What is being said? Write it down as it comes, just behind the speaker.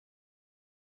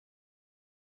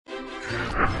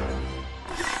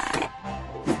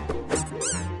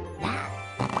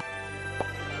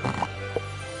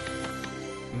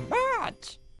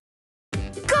What?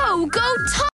 Go,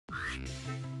 Tom!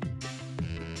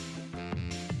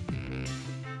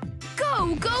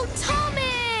 Go,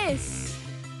 Thomas!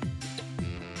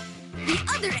 The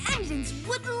other engines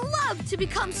would love to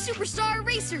become superstar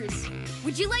racers.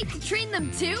 Would you like to train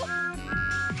them too?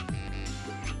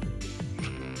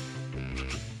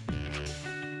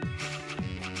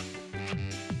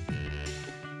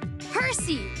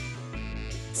 Percy,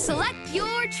 select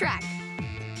your track.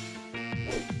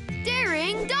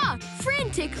 Daring Dock,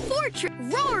 Frantic Fortress,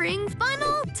 Roaring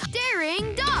Funnel,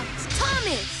 Daring Docks,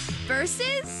 Thomas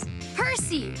versus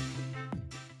Percy.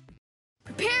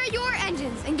 Prepare your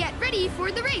engines and get ready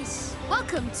for the race.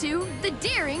 Welcome to the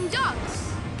Daring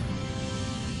Docks.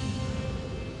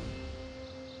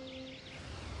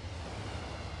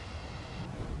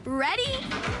 Ready?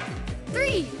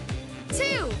 3,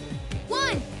 2,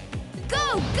 1,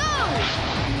 go, go!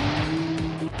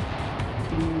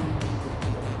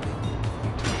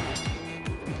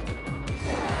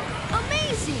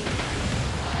 Amazing!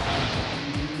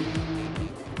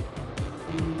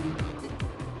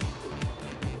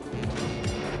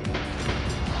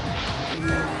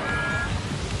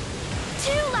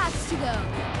 Two laps to go.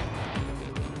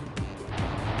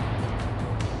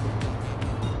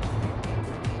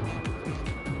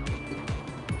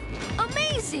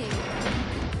 Amazing!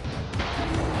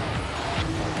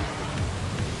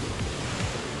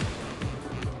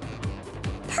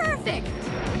 Perfect!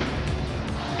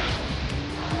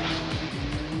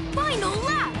 Final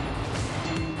lap!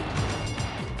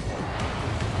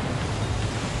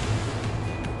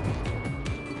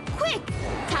 Quick!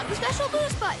 Tap the special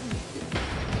boost button!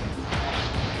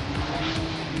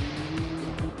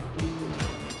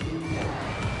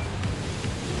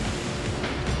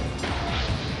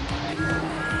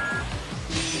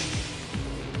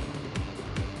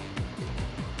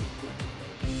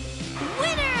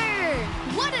 Winner!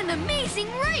 What an amazing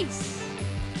race!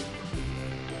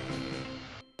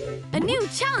 A new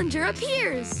challenger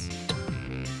appears!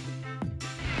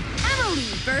 Emily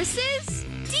versus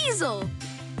Diesel!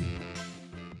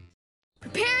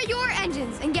 Prepare your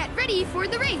engines and get ready for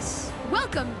the race!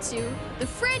 Welcome to the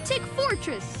Frantic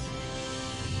Fortress!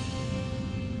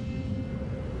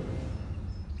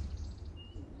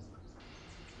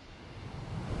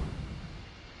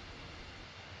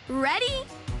 Ready?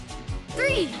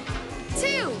 3,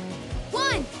 2,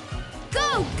 1,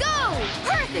 go, go!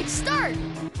 Perfect start!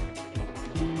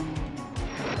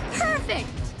 Perfect!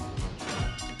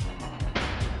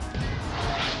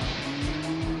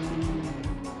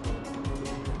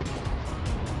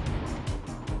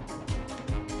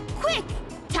 Quick!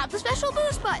 Tap the special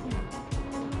boost button.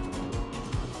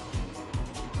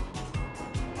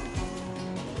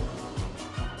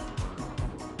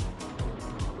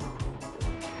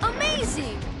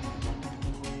 Amazing!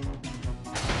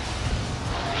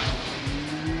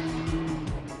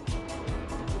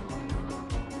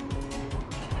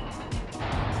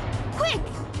 Quick!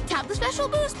 Tap the special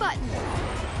boost button.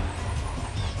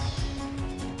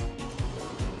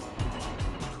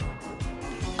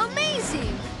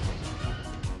 Amazing!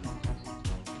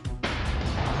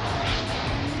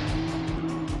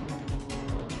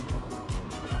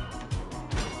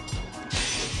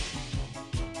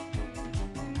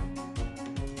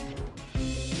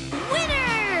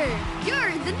 Winner!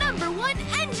 You're the #1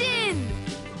 engine!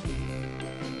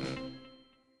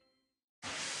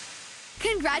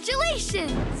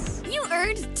 Congratulations! You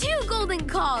earned 2 golden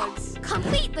cogs.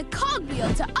 Complete the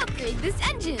cogwheel to upgrade this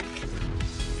engine.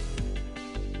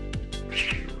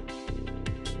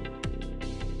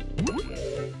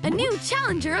 A new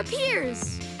challenger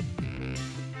appears.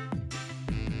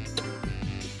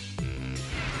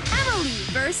 Emily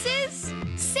versus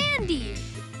Sandy.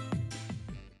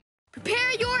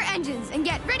 Prepare your engines and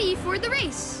get ready for the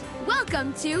race.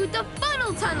 Welcome to the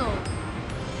Funnel Tunnel.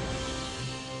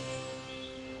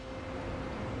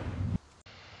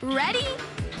 Ready?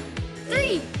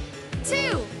 3, 2,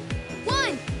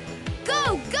 1,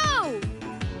 go, go!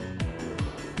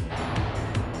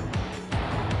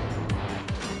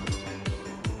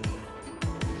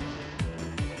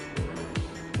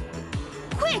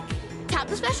 Quick! Tap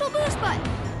the special boost button.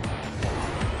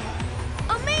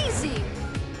 Amazing!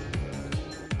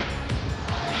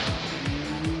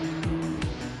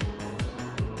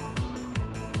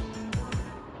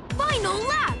 Final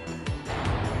lap!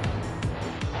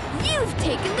 You've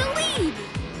taken the lead!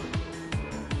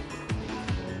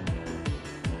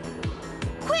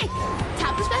 Quick!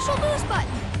 Tap the special boost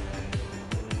button.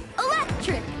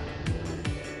 Electric!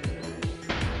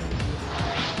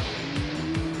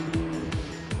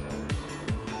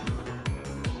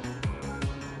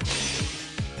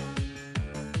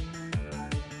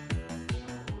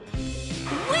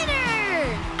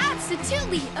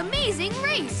 truly amazing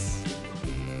race!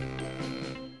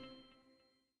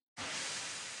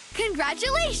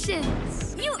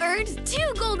 Congratulations! You earned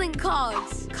 2 golden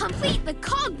cogs! Complete the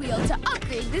cogwheel to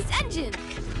upgrade this engine!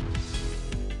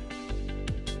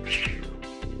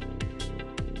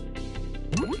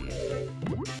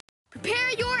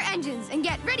 Prepare your engines and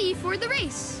get ready for the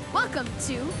race! Welcome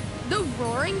to the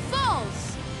Roaring Falls!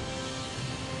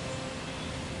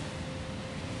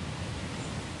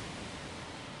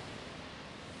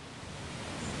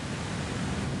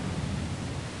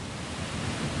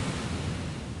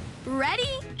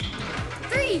 Ready?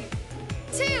 3,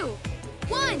 2,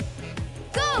 1,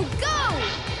 go, go!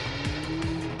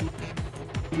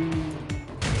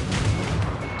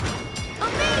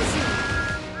 Amazing!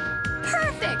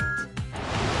 Perfect!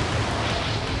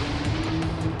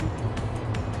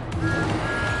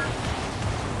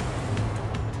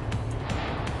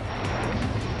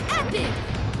 Epic!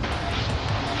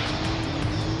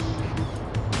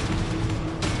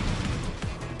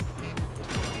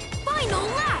 Final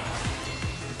lap!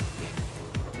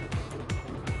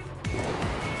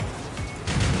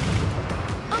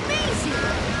 Amazing!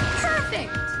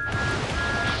 Perfect!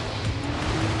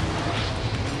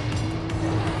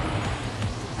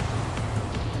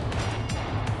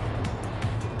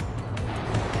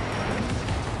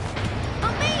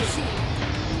 Amazing!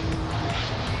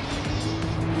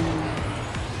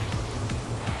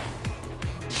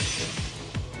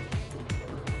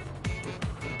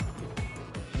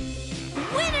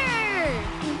 Winner!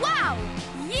 Wow!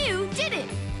 You did it!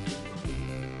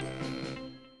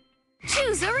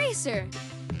 Choose a racer.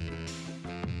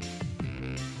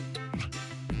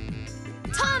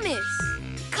 Thomas,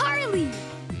 Carly.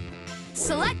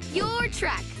 Select your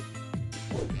track.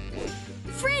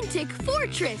 Frantic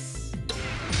Fortress.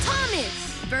 Thomas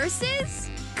versus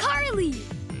Carly.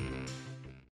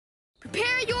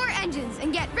 Prepare your engines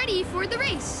and get ready for the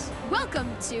race. Welcome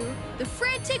to the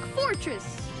Frantic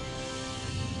Fortress.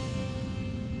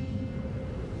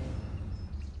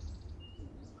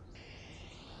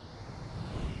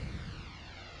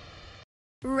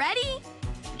 Ready?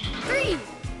 3,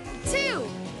 2,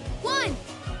 1,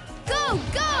 go,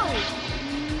 go!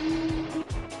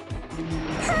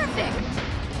 Perfect!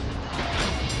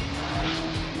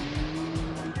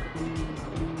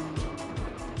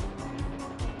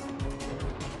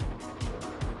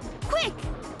 Quick!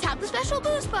 Tap the special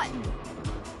boost button.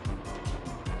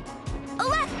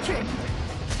 Electric!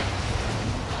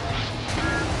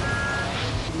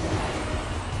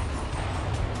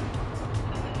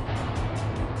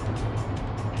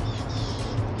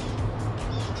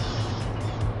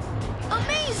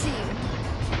 Amazing!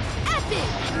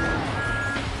 Epic!